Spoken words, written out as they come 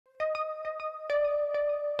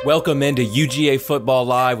Welcome into UGA Football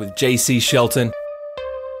Live with JC Shelton,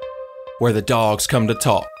 where the dogs come to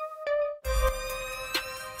talk.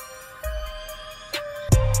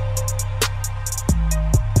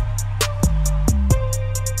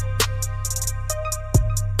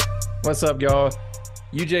 What's up, y'all?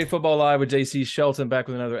 UGA Football Live with JC Shelton, back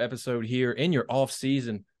with another episode here in your off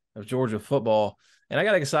season of Georgia football. And I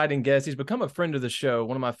got an exciting guest. He's become a friend of the show,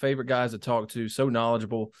 one of my favorite guys to talk to, so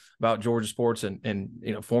knowledgeable about Georgia sports and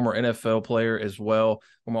you know, former NFL player as well,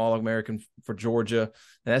 former All-American for Georgia. And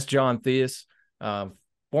that's John Theus,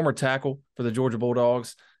 former tackle for the Georgia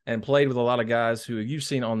Bulldogs, and played with a lot of guys who you've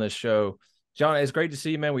seen on this show. John, it's great to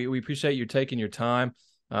see you, man. We appreciate you taking your time.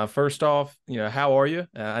 First off, you know, how are you?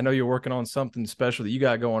 I know you're working on something special that you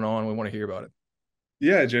got going on. We want to hear about it.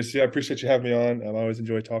 Yeah, Jesse, I appreciate you having me on. I always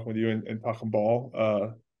enjoy talking with you and talking ball.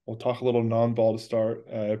 We'll talk a little non-ball to start.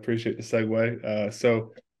 I appreciate the segue.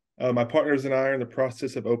 My partners and I are in the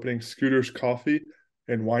process of opening Scooters Coffee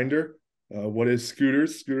in Winder. What is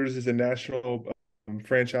Scooters? Scooters is a national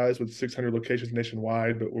franchise with 600 locations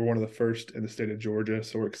nationwide, but we're one of the first in the state of Georgia,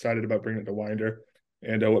 so we're excited about bringing it to Winder.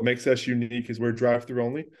 And what makes us unique is we're drive-through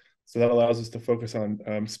only, so that allows us to focus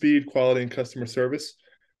on speed, quality, and customer service.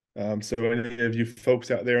 So any of you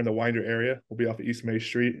folks out there in the Winder area, we'll be off of East May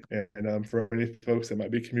Street. And for any folks that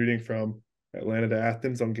might be commuting from Atlanta to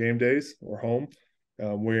Athens on game days or home,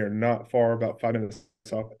 we are not far, about 5 minutes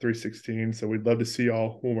off 316. So we'd love to see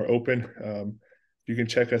y'all when we're open. You can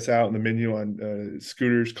check us out in the menu on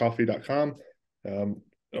scooterscoffee.com.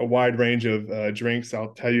 A wide range of drinks.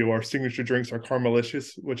 I'll tell you, our signature drinks are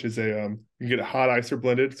Caramelicious, which is you can get a hot ice or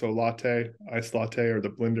blended, so latte, iced latte, or the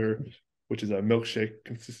blender, which is a milkshake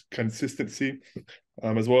consistency,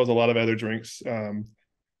 as well as a lot of other drinks. And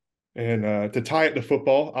to tie it to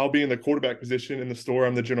football, I'll be in the quarterback position in the store.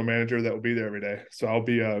 I'm the general manager that will be there every day. So I'll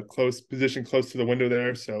be close to the window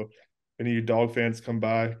there. So if any of you dog fans come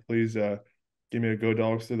by, please give me a go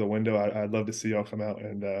dogs through the window. I'd love to see y'all come out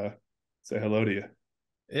and say hello to you.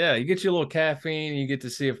 Yeah, you get your little caffeine and you get to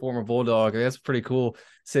see a former Bulldog. That's a pretty cool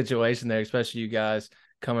situation there, especially you guys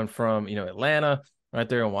coming from, you know, Atlanta, right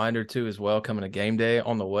there in Winder too as well, coming to game day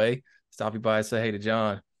on the way. Stop you by and say hey to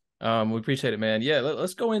John. We appreciate it, man. Yeah,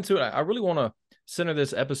 let's go into it. I really want to center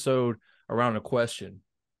this episode around a question,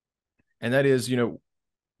 and that is, you know,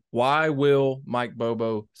 why will Mike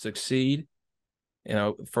Bobo succeed? You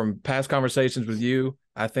know, from past conversations with you,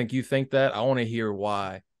 I think you think that. I want to hear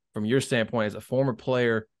why, from your standpoint as a former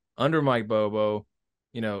player under Mike Bobo,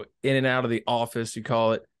 you know, in and out of the office, you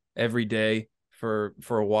call it, every day for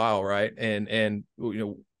a while, right? And you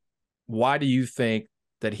know, why do you think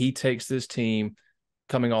that he takes this team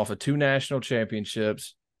coming off of 2 national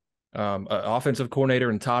championships, offensive coordinator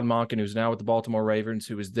and Todd Monken, who's now with the Baltimore Ravens,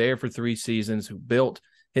 who was there for 3 seasons, who built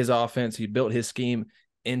his offense, he built his scheme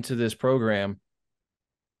into this program.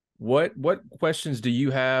 What questions do you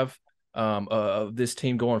have of this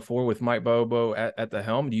team going forward with Mike Bobo at the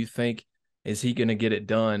helm? Do you think, is he going to get it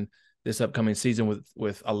done this upcoming season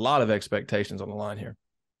with a lot of expectations on the line here?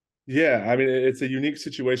 Yeah, I mean, it's a unique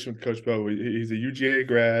situation with Coach Bobo. He's a UGA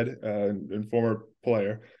grad and former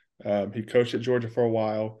player. He coached at Georgia for a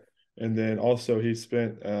while, and then also he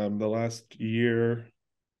spent the last year,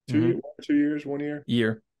 1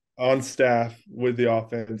 year on staff with the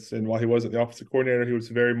offense. And while he wasn't the offensive coordinator, he was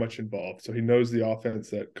very much involved. So he knows the offense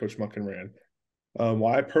that Coach Monken ran.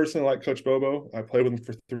 Why I personally like Coach Bobo, I played with him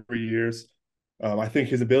for 3 years. I think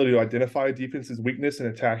his ability to identify a defense's weakness and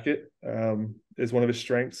attack it is one of his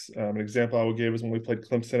strengths. An example I would give is when we played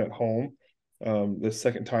Clemson at home. The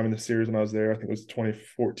second time in the series when I was there, I think it was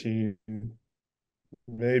 2014,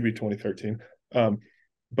 maybe 2013.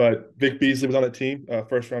 But Vic Beasley was on that team,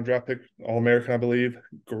 first-round draft pick, All-American, I believe.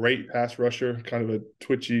 Great pass rusher, kind of a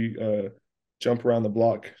twitchy, jump around the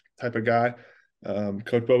block type of guy.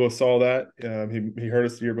 Coach Bobo saw that. He heard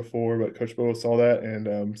us the year before, but Coach Bobo saw that.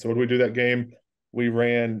 And so what did we do that game? We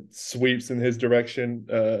ran sweeps in his direction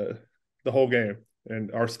the whole game.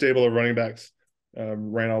 And our stable of running backs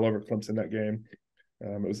ran all over Clemson that game.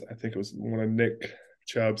 I think it was one of Nick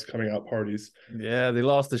Chubb's coming out parties. Yeah, they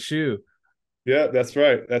lost the shoe. Yeah, that's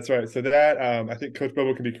right. That's right. So that I think Coach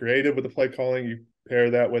Bobo can be creative with the play calling. You pair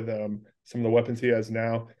that with some of the weapons he has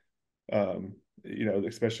now. You know,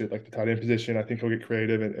 especially like the tight end position, I think he'll get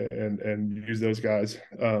creative and use those guys.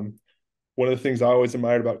 One of the things I always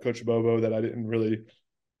admired about Coach Bobo that I didn't really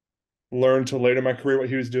learn till later in my career what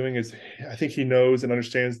he was doing is I think he knows and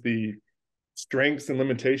understands the strengths and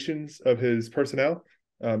limitations of his personnel,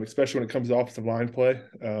 especially when it comes to offensive line play.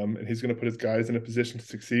 And he's going to put his guys in a position to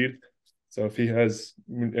succeed. So if he has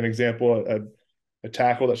an example, a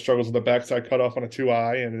tackle that struggles with the backside cutoff on a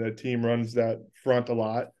 2-eye, and the team runs that front a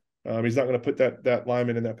lot. He's not going to put that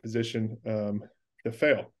lineman in that position to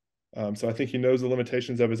fail. So I think he knows the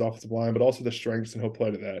limitations of his offensive line, but also the strengths, and he'll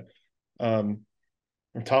play to that.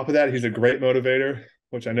 On top of that, he's a great motivator,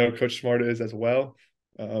 which I know Coach Smart is as well.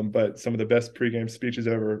 But some of the best pregame speeches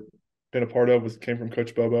I've ever been a part of came from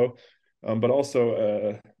Coach Bobo. But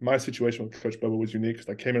also, my situation with Coach Bobo was unique because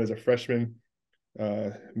I came in as a freshman,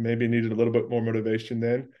 maybe needed a little bit more motivation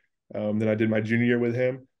than I did my junior year with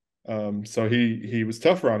him. So he was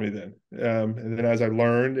tougher on me then. And then as I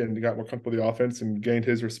learned and got more comfortable with the offense and gained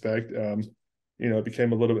his respect, it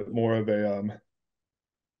became a little bit more of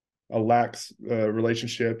a lax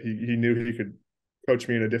relationship. He knew he could coach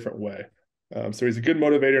me in a different way. So he's a good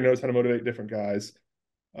motivator, knows how to motivate different guys.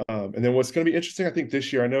 And then what's going to be interesting, I think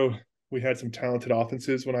this year, I know we had some talented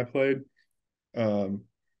offenses when I played.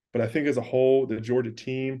 But I think as a whole, the Georgia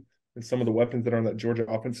team and some of the weapons that are on that Georgia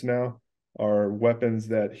offense now are weapons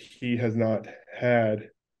that he has not had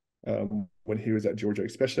when he was at Georgia,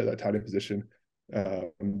 especially at that tight end position.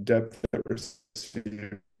 Depth at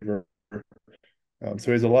receiver. So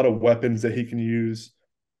he has a lot of weapons that he can use.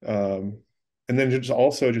 And then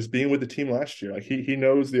just being with the team last year. Like he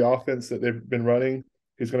knows the offense that they've been running.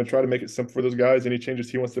 He's going to try to make it simple for those guys. Any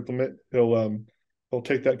changes he wants to implement, he'll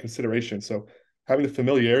take that in consideration. So having the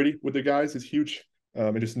familiarity with the guys is huge.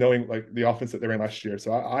 And just knowing like the offense that they ran last year.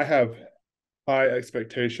 So I have high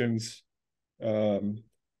expectations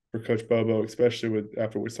for Coach Bobo, especially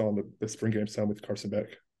after what we saw in the spring game some with Carson Beck.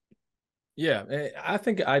 Yeah, I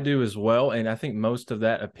think I do as well. And I think most of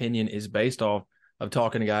that opinion is based off of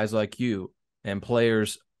talking to guys like you and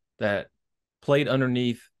players that played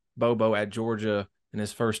underneath Bobo at Georgia in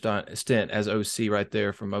his first stint as OC right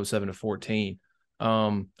there from 07 to 14.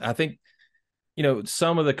 I think,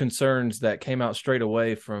 some of the concerns that came out straight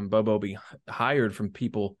away from Bobo being hired from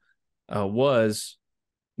people was,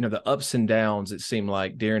 the ups and downs, it seemed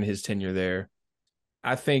like, during his tenure there.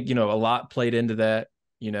 I think, a lot played into that,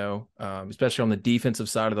 especially on the defensive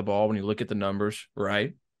side of the ball when you look at the numbers,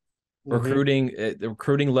 right? Mm-hmm. The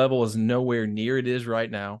recruiting level is nowhere near it is right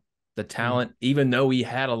now. The talent, even though he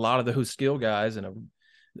had a lot of those skill guys and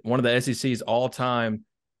one of the SEC's all-time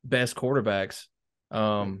best quarterbacks,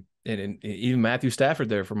 and even Matthew Stafford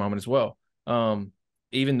there for a moment as well.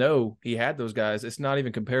 Even though he had those guys, it's not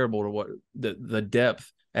even comparable to what the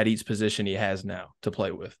depth at each position he has now to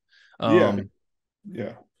play with. Yeah.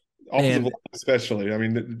 Offensive line especially. I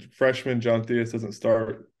mean, the freshman John Theus doesn't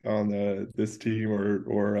start on this team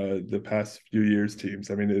or the past few years' teams.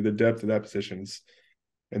 I mean, the depth of that positions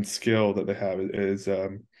and skill that they have is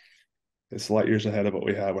it's light years ahead of what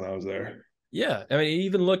we had when I was there. Yeah, I mean,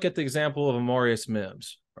 even look at the example of Amarius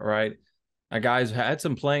Mims. All right, a guy's had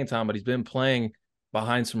some playing time, but he's been playing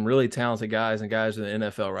behind some really talented guys and guys in the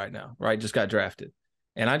NFL right now. Right, just got drafted,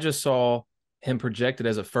 and I just saw him projected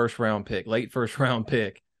as a late first round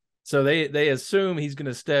pick. So they assume he's going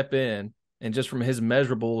to step in, and just from his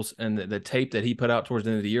measurables and the tape that he put out towards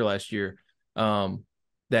the end of the year last year,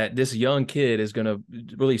 that this young kid is going to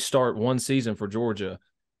really start one season for Georgia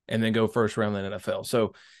and then go first round in the NFL.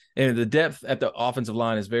 So, and the depth at the offensive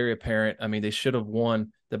line is very apparent. I mean, they should have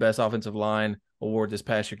won the best offensive line award this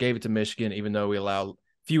past year, gave it to Michigan, even though we allowed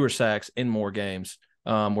fewer sacks in more games.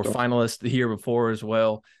 We're finalists the year before as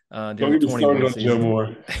well. During the 21 season.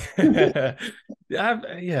 More.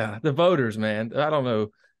 The voters, man. I don't know.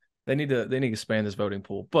 They need to expand this voting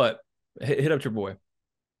pool, but hit up your boy.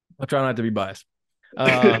 I'll try not to be biased.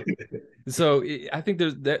 So I think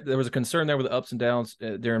there was a concern there with the ups and downs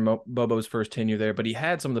during Bobo's first tenure there, but he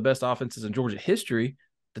had some of the best offenses in Georgia history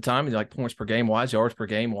at the time, like points per game wise, yards per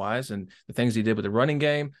game wise, and the things he did with the running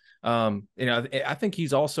game. I think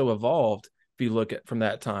he's also evolved if you look at from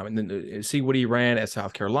that time and then see what he ran at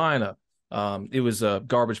South Carolina. It was a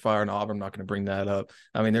garbage fire in Auburn. I'm not going to bring that up.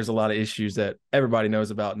 I mean, there's a lot of issues that everybody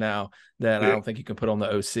knows about now that I don't think you can put on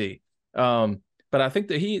the OC. But I think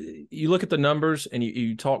that you look at the numbers and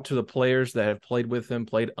you talk to the players that have played with him,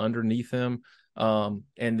 played underneath him. And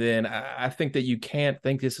then I think that you can't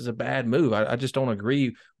think this is a bad move. I just don't agree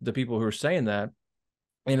with the people who are saying that.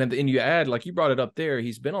 And you add, like you brought it up there,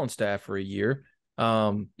 he's been on staff for a year.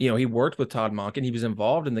 He worked with Todd Monken. He was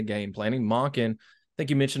involved in the game planning. Monken, I think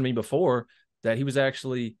you mentioned to me before that he was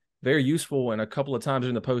actually very useful in a couple of times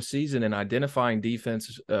in the postseason in identifying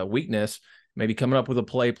defense weakness, maybe coming up with a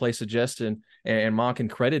play suggestion, and Monken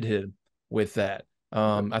credited him with that.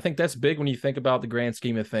 I think that's big when you think about the grand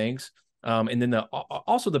scheme of things. And then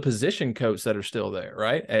also the position coach that are still there,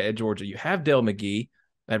 right? At Georgia, you have Dale McGee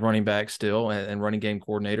at running back still and running game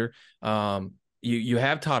coordinator. you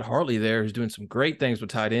have Todd Hartley there, who's doing some great things with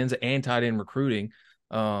tight ends and tight end recruiting.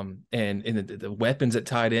 And the weapons at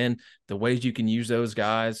tight end, the ways you can use those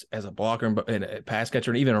guys as a blocker and a pass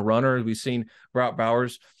catcher and even a runner. We've seen Brock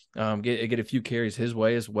Bowers get a few carries his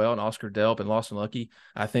way as well, and Oscar Delp and Lawson Lucky,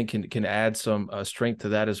 I think, can add some strength to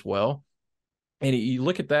that as well. And you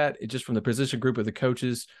look at that just from the position group of the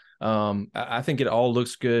coaches. I think it all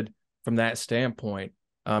looks good from that standpoint.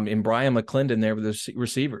 And Brian McClendon there with the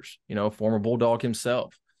receivers, former Bulldog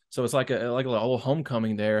himself. So it's like a little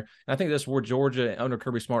homecoming there. And I think that's where Georgia under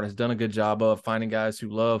Kirby Smart has done a good job of finding guys who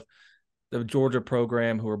love the Georgia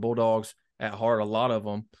program, who are Bulldogs at heart, a lot of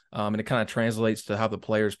them. And it kind of translates to how the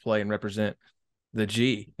players play and represent the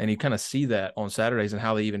G. And you kind of see that on Saturdays and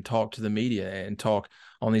how they even talk to the media and talk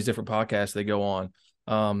on these different podcasts they go on.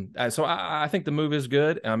 So I think the move is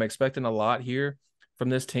good. I'm expecting a lot here from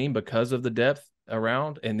this team because of the depth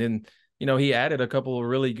around. And then, he added a couple of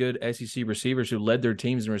really good SEC receivers who led their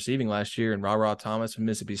teams in receiving last year, and Ra Thomas from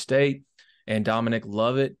Mississippi State and Dominic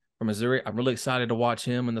Lovett from Missouri. I'm really excited to watch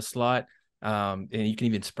him in the slot. And you can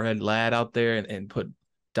even spread Ladd out there and put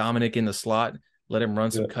Dominic in the slot, let him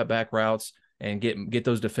run some cutback routes and get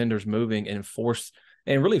those defenders moving and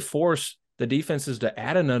really force the defenses to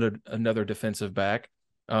add another defensive back.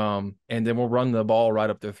 And then we'll run the ball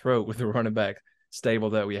right up their throat with the running back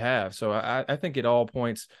stable that we have. So I think it all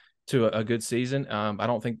points to a good season. I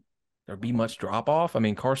don't think there'll be much drop off. I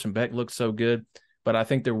mean, Carson Beck looks so good, but I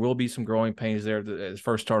think there will be some growing pains there at the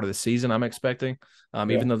first start of the season, I'm expecting.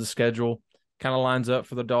 Even though the schedule kind of lines up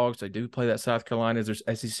for the Dogs, they do play that South Carolina. There's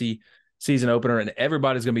SEC season opener, and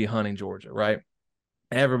everybody's going to be hunting Georgia, right?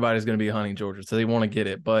 Everybody's going to be hunting Georgia, so they want to get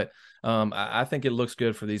it. But I think it looks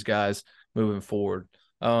good for these guys moving forward.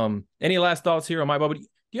 Any last thoughts here on Mike Bobo? Do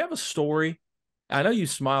you have a story? I know you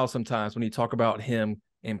smile sometimes when you talk about him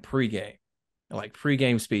in pregame, like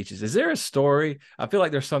pregame speeches. Is there a story? I feel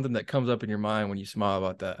like there's something that comes up in your mind when you smile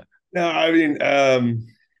about that. No, I mean,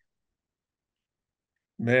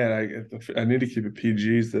 man, I need to keep it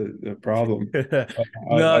PG is the problem.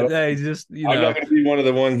 No, hey, just I'm not going to be one of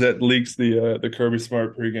the ones that leaks the Kirby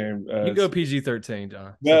Smart pregame. You go PG-13,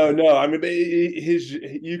 John. No. I mean,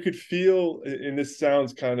 you could feel, and this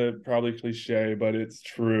sounds kind of probably cliche, but it's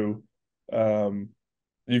true.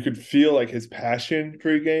 You could feel like his passion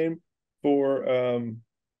pregame for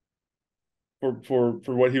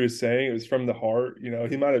what he was saying. It was from the heart.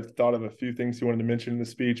 He might have thought of a few things he wanted to mention in the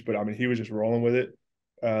speech, but I mean, he was just rolling with it.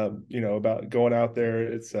 About going out there.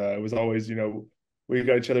 It was always, we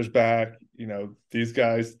got each other's back. These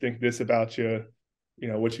guys think this about you.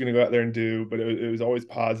 What you gonna go out there and do? But it was always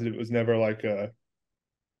positive. It was never like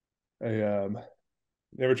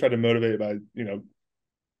never tried to motivate by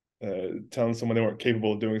telling someone they weren't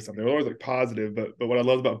capable of doing something. It was always like positive. But what I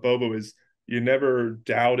loved about Bobo is you never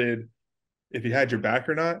doubted if he had your back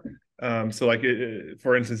or not. So like,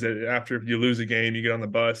 for instance, after you lose a game, you get on the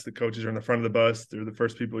bus, the coaches are in the front of the bus. They're the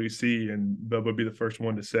first people you see, and Bobo would be the first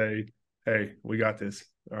one to say, "Hey, we got this.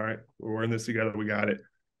 All right, we're in this together. We got it."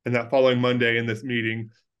 And that following Monday in this meeting,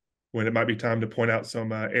 when it might be time to point out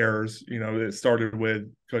some errors, it started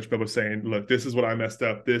with Coach Bobo saying, "Look, this is what I messed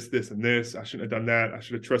up. This, and this. I shouldn't have done that. I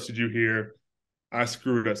should have trusted you here. I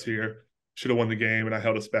screwed us here. Should have won the game, and I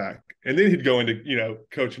held us back." And then he'd go into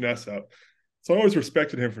coaching us up. So I always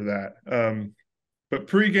respected him for that. But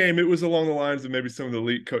pregame, it was along the lines of maybe some of the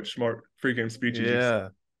elite Coach Smart pregame speeches. Yeah,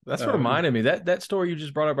 that's what reminded me. That story you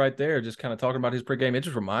just brought up right there, just kind of talking about his pregame, it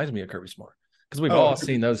just reminds me of Kirby Smart because we've all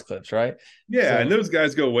seen those clips, right? Yeah, and those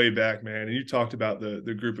guys go way back, man. And you talked about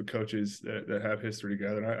the group of coaches that have history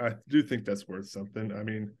together. And I do think that's worth something. I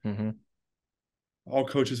mean, all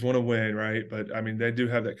coaches want to win, right? But, I mean, they do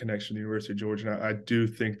have that connection to the University of Georgia, and I do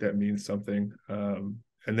think that means something.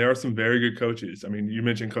 And there are some very good coaches. I mean, you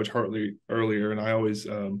mentioned Coach Hartley earlier, and I always,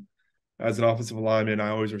 as an offensive lineman, I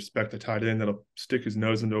always respect a tight end that'll stick his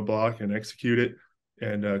nose into a block and execute it.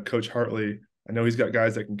 And Coach Hartley, I know he's got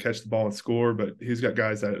guys that can catch the ball and score, but he's got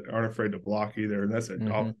guys that aren't afraid to block either, and that's an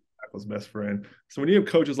offensive tackle's best friend. So when you have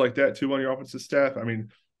coaches like that too on your offensive staff, I mean,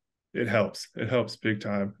 it helps. It helps big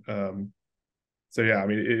time. So yeah, I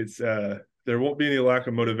mean, it's there won't be any lack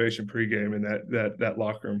of motivation pregame in that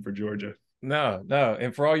locker room for Georgia. No.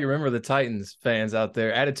 And for all you remember the Titans fans out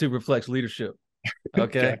there, attitude reflects leadership.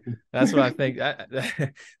 Okay. That's what I think.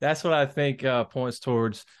 That's what I think points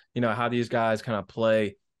towards, how these guys kind of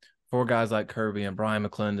play for guys like Kirby and Brian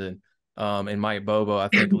McClendon and Mike Bobo, I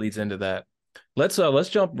think leads into that. Let's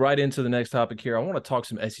jump right into the next topic here. I want to talk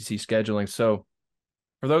some SEC scheduling. So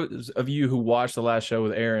for those of you who watched the last show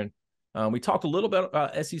with Aaron, we talked a little bit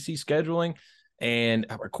about SEC scheduling, and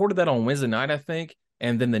I recorded that on Wednesday night, I think.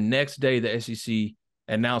 And then the next day, the SEC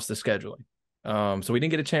announced the scheduling. So we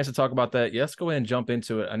didn't get a chance to talk about that. Let's go ahead and jump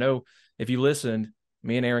into it. I know if you listened,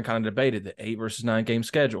 me and Aaron kind of debated the 8 versus 9 game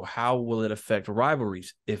schedule. How will it affect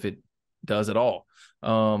rivalries, if it does at all?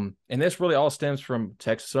 And this really all stems from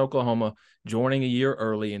Texas and Oklahoma joining a year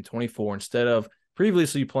early in 24 instead of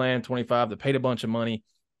previously planned 25. They paid a bunch of money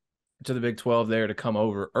to the Big 12 there to come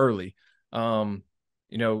over early. Right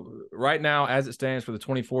now, as it stands for the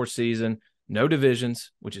 24 season, no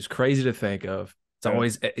divisions, which is crazy to think of.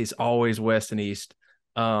 It's always West and East.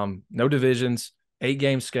 No divisions,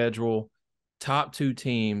 8-game schedule. Top 2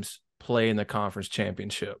 teams play in the conference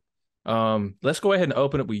championship. Let's go ahead and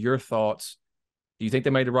open it with your thoughts. Do you think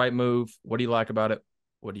they made the right move? What do you like about it?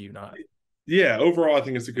 What do you not? Yeah, overall, I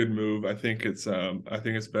think it's a good move. I think it's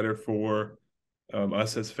better for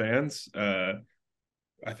us as fans.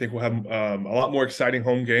 I think we'll have a lot more exciting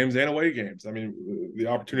home games and away games. I mean, the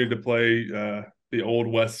opportunity to play the old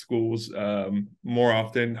West schools more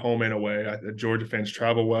often, home and away. Georgia fans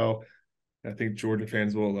travel well. I think Georgia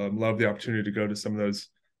fans will love the opportunity to go to some of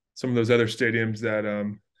those other stadiums that I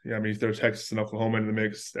mean, you throw Texas and Oklahoma in the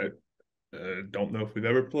mix. That don't know if we've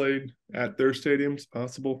ever played at their stadiums.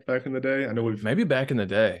 Possible back in the day. I know we've maybe back in the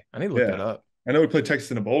day. I need to look that up. I know we played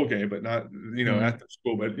Texas in a bowl game, but not at the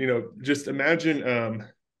school. But just imagine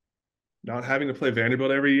not having to play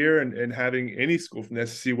Vanderbilt every year and having any school from the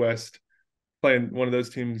SEC West playing one of those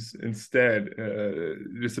teams instead.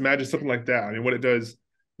 Just imagine something like that. I mean, what it does.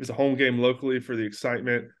 It's a home game locally for the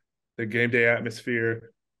excitement, the game day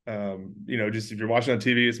atmosphere. Just if you're watching on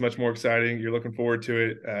TV, it's much more exciting. You're looking forward to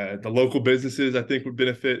it. The local businesses, I think, would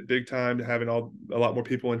benefit big time to having a lot more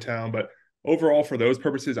people in town. But overall, for those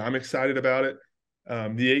purposes, I'm excited about it.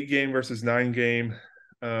 The 8-game versus 9-game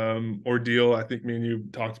ordeal, I think me and you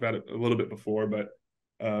talked about it a little bit before, but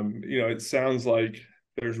it sounds like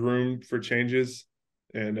there's room for changes,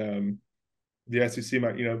 and the SEC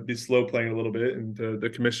might be slow playing a little bit. And the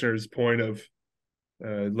commissioner's point of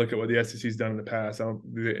look at what the SEC's done in the past.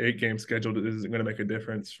 The 8-game schedule isn't going to make a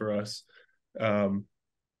difference for us.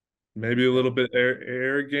 Maybe a little bit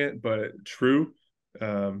arrogant, but true.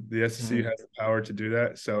 The SEC has the power to do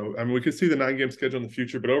that. So, I mean, we could see the 9-game schedule in the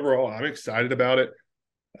future, but overall, I'm excited about it.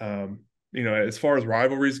 As far as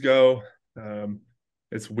rivalries go,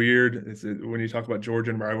 it's weird. When you talk about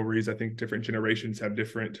Georgia and rivalries, I think different generations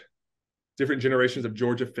generations of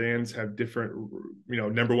Georgia fans have different,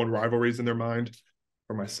 number one rivalries in their mind.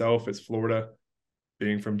 For myself, it's Florida.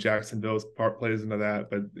 Being from Jacksonville, part plays into that.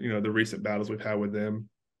 But the recent battles we've had with them.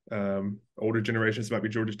 Older generations might be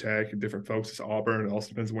Georgia Tech, and different folks it's Auburn. It also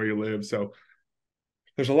depends on where you live. So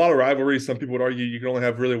there's a lot of rivalries. Some people would argue you can only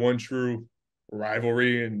have really one true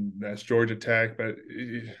rivalry, and that's Georgia Tech. But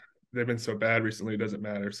they've been so bad recently, it doesn't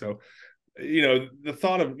matter. So the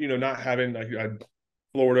thought of not having like a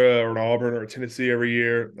Florida or an Auburn or a Tennessee every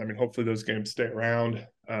year. I mean, hopefully those games stay around.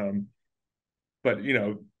 But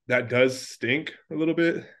that does stink a little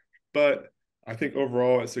bit. But I think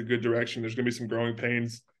overall it's a good direction. There's going to be some growing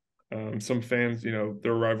pains. Some fans,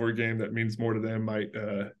 their rivalry game that means more to them might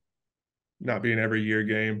not be an every year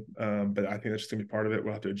game. But I think that's just going to be part of it.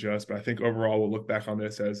 We'll have to adjust. But I think overall we'll look back on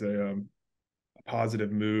this as a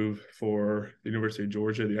positive move for the University of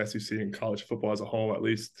Georgia, the SEC, and college football as a whole, at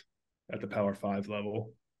least at the Power 5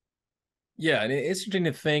 level. Yeah, and it's interesting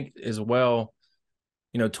to think as well,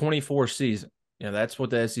 24 season. That's what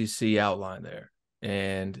the SEC outlined there.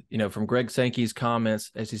 And, from Greg Sankey's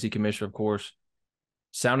comments, SEC commissioner, of course,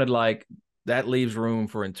 sounded like that leaves room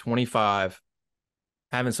for in 25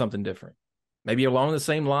 having something different. Maybe along the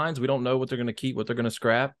same lines. We don't know what they're going to keep, what they're going to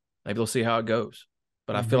scrap. Maybe they'll see how it goes.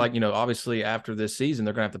 But I feel like, obviously after this season,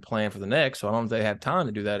 they're going to have to plan for the next. So I don't know if they have time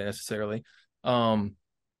to do that necessarily. The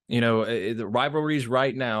rivalries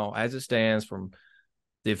right now, as it stands from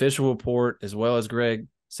the official report, as well as Greg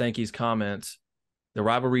Sankey's comments, the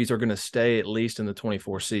rivalries are going to stay at least in the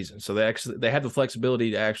 24 season. So they have the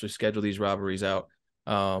flexibility to actually schedule these rivalries out.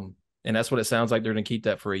 And that's what it sounds like. They're going to keep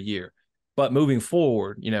that for a year. But moving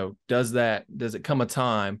forward, does it come a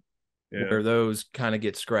time where those kind of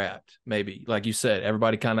get scrapped? Maybe, like you said,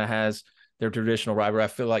 everybody kind of has their traditional rivalry. I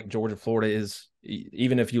feel like Georgia, Florida is,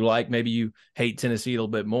 even if you maybe you hate Tennessee a little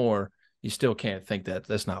bit more, you still can't think that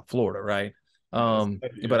that's not Florida, right?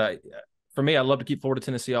 But for me, I'd love to keep Florida,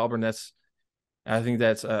 Tennessee, Auburn. I think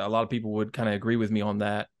that's a lot of people would kind of agree with me on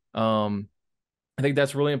that. I think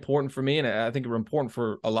that's really important for me, and I think it's important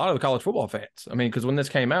for a lot of the college football fans. I mean, because when this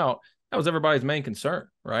came out, that was everybody's main concern,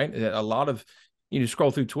 right? A lot of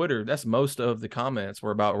scroll through Twitter, that's most of the comments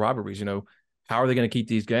were about rivalries. How are they going to keep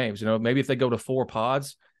these games? Maybe if they go to 4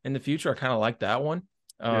 pods in the future, I kind of like that one.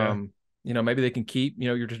 Maybe they can keep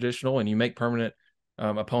your traditional, and you make permanent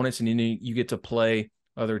opponents, and you get to play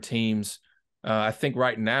other teams I think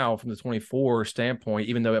right now, from the 24 standpoint,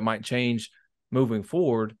 even though it might change moving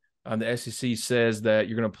forward, the SEC says that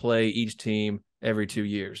you're going to play each team every 2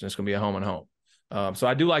 years, and it's going to be a home and home. So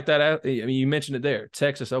I do like that. I mean, you mentioned it there: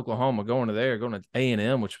 Texas, Oklahoma, going to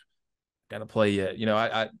A&M, which got to play yet.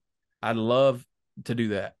 I'd love to do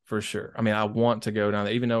that for sure. I mean, I want to go down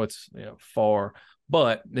there, even though it's far,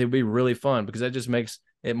 but it'd be really fun because that just makes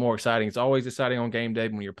it more exciting. It's always exciting on game day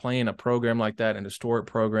when you're playing a program like that, an historic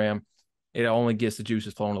program. It only gets the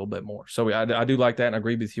juices flowing a little bit more. So I do like that, and I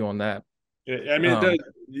agree with you on that. Yeah, I mean, it does.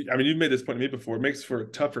 I mean, you've made this point to me before. It makes for a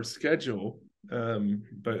tougher schedule,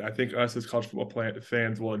 but I think us as college football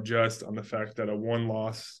fans will adjust on the fact that a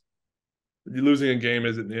one-loss, losing a game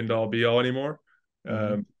isn't the end-all be-all anymore.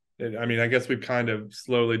 I mean, I guess we've kind of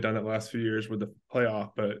slowly done it the last few years with the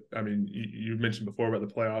playoff, but I mean, you mentioned before about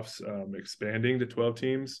the playoffs expanding to 12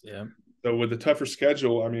 teams. Yeah. So with the tougher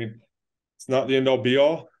schedule, I mean, it's not the end-all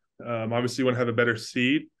be-all. Obviously, you want to have a better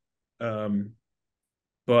seed.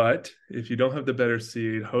 But if you don't have the better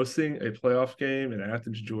seed, hosting a playoff game in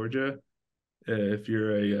Athens, Georgia, if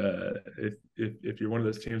you're if you're one of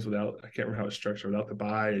those teams without, I can't remember how it's structured, without the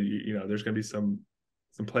bye, there's going to be some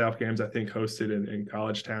playoff games I think hosted in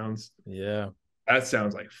college towns. Yeah, that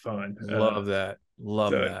sounds like fun. Love that.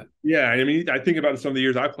 Love that. Yeah, I mean, I think about some of the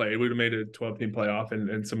years I played, we would have made a 12-team playoff,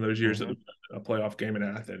 and some of those years a playoff game in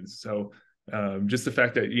Athens. So just the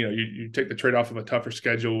fact that you take the trade off of a tougher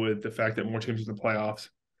schedule with the fact that more teams in the playoffs.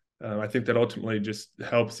 I think that ultimately just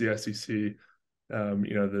helps the SEC.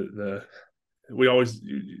 We always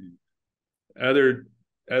other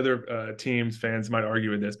teams, fans might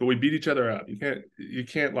argue with this, but we beat each other up. You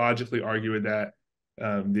can't logically argue with that.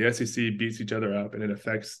 The SEC beats each other up, and it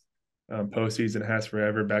affects postseason, has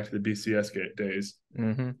forever, back to the BCS days.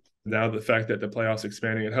 Now the fact that the playoffs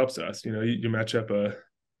expanding, it helps us. You match up an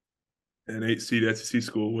 8-seed SEC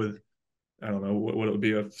school with, I don't know what it would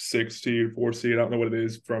be, a 6-seed, 4-seed. I don't know what it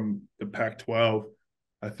is from the Pac-12.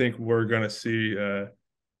 I think we're going to see,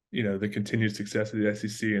 the continued success of the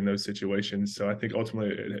SEC in those situations. So I think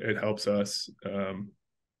ultimately it helps us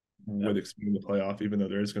with expanding the playoff, even though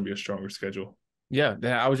there is going to be a stronger schedule. Yeah,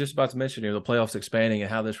 I was just about to mention the playoffs expanding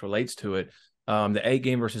and how this relates to it. The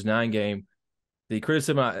 8-game versus 9-game, the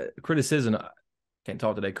criticism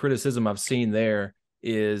I've seen there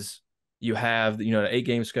is you have an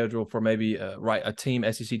 8-game schedule for maybe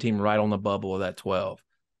a SEC team right on the bubble of that 12,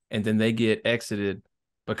 and then they get exited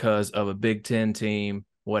because of a Big Ten team,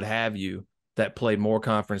 what have you, that played more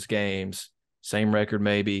conference games, same record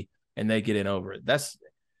maybe, and they get in over it. That's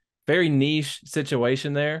very niche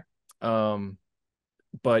situation there.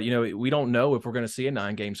 But we don't know if we're going to see a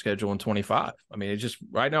 9-game schedule in 25. I mean, it's just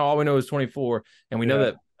right now all we know is 24, and we know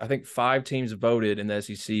that I think 5 teams voted in the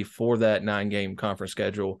SEC for that 9-game conference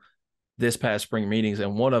schedule this past spring meetings,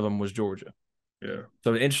 and one of them was Georgia. Yeah.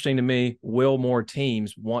 So interesting to me, will more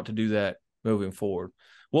teams want to do that moving forward?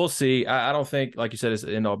 We'll see. I don't think, like you said, it's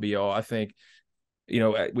the end all be all. I think,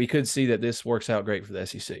 we could see that this works out great for the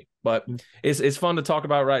SEC. But it's fun to talk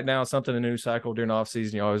about right now. Something in the news cycle during the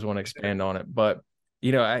offseason, you always want to expand on it. But,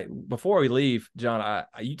 before we leave, John,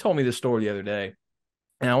 you told me this story the other day,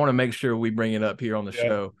 and I want to make sure we bring it up here on the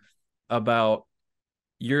show about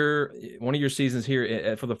one of your seasons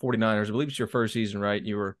here for the 49ers. I believe it's your first season, right?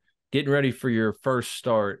 You were getting ready for your first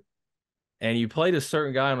start, and you played a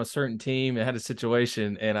certain guy on a certain team and had a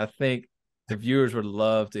situation, and I think the viewers would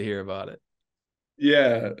love to hear about it.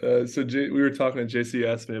 Yeah. So we were talking to JC,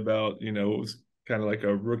 asked me about, it was kind of like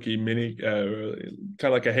a rookie kind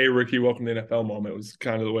of like a, hey, rookie, welcome to the NFL moment. It was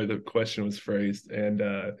kind of the way the question was phrased. And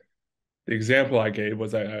the example I gave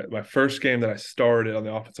was my first game that I started on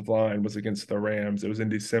the offensive line was against the Rams. It was in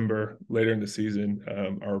December, later in the season.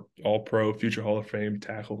 Our all-pro, future Hall of Fame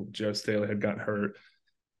tackle, Joe Staley, had gotten hurt.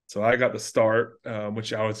 So I got the start,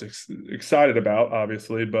 which I was excited about,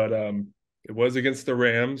 obviously, but it was against the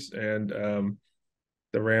Rams, and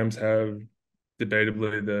the Rams have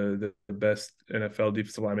debatably the best NFL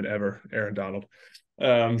defensive lineman ever, Aaron Donald.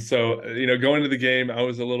 So going into the game, I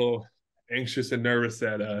was a little anxious and nervous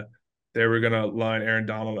that they were going to line Aaron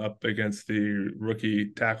Donald up against the rookie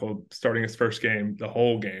tackle starting his first game, the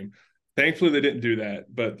whole game. Thankfully, they didn't do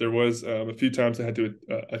that, but there was a few times I had to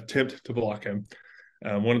attempt to block him.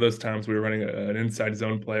 One of those times we were running an inside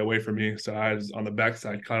zone play away from me, so I was on the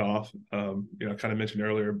backside cut off. Kind of mentioned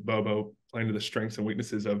earlier, Bobo playing to the strengths and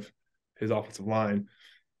weaknesses of his offensive line.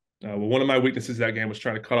 One of my weaknesses that game was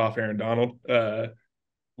trying to cut off Aaron Donald,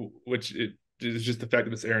 which is just the fact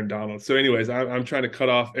that it's Aaron Donald. So anyways, I'm trying to cut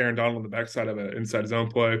off Aaron Donald on the backside of an inside zone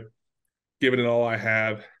play, giving it all I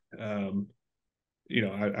have.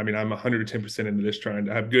 I mean, I'm 110% into this, trying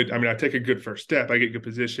to have good. I mean, I take a good first step, I get good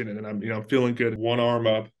position, and then I'm feeling good. One arm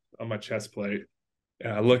up on my chest plate,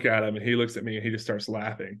 and I look at him, and he looks at me, and he just starts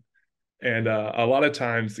laughing. And a lot of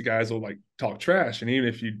times the guys will like talk trash, and even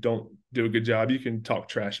if you don't do a good job, you can talk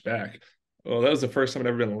trash back. Well, that was the first time I'd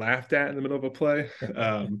ever been laughed at in the middle of a play.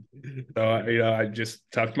 I just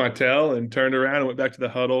tucked my tail and turned around and went back to the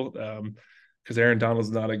huddle. Because Aaron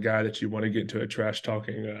Donald's not a guy that you want to get into a trash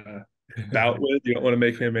talking bout with. You don't want to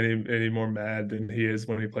make him any more mad than he is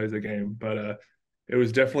when he plays a game. But it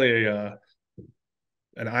was definitely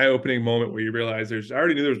an eye-opening moment where you realize I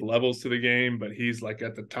already knew there's levels to the game, but he's like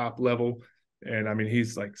at the top level. And I mean,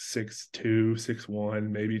 he's like 6'2",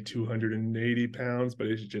 6'1", maybe 280 pounds, but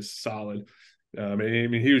he's just solid. I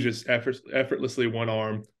mean, he was just effortlessly one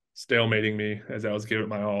arm stalemating me as I was giving it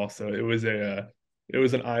my all. So it was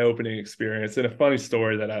an eye-opening experience, and a funny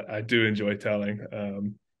story that I do enjoy telling.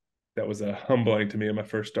 That was humbling to me in my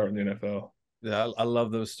first start in the NFL. Yeah, I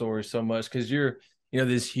love those stories so much because you're,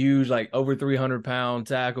 this huge, like over 300-pound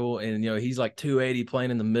tackle, and he's like 280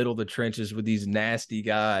 playing in the middle of the trenches with these nasty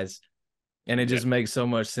guys. And it just makes so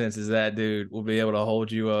much sense as that dude will be able to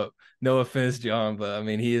hold you up. No offense, John, but I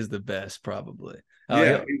mean, he is the best probably.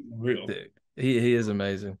 Yeah, he's real. Dude, he is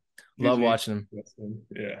amazing. Love watching him.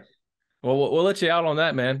 Yeah. Well, we'll let you out on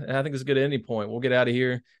that, man. And I think it's a good ending point. We'll get out of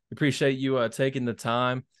here. Appreciate you taking the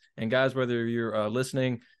time. And guys, whether you're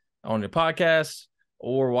listening on your podcast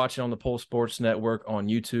or watching on the Pulse Sports Network on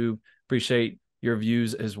YouTube, appreciate your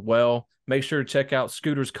views as well. Make sure to check out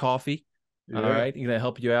Scooter's Coffee. Yeah. All right. Going to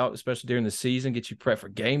help you out, especially during the season, get you prepped for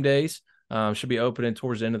game days. Should be opening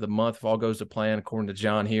towards the end of the month if all goes to plan, according to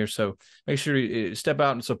John here. So make sure you step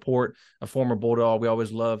out and support a former Bulldog. We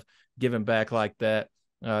always love giving back like that.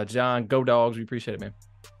 John, go Dogs. We appreciate it, man.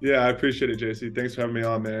 Yeah, I appreciate it, JC. Thanks for having me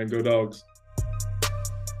on, man. Go Dogs.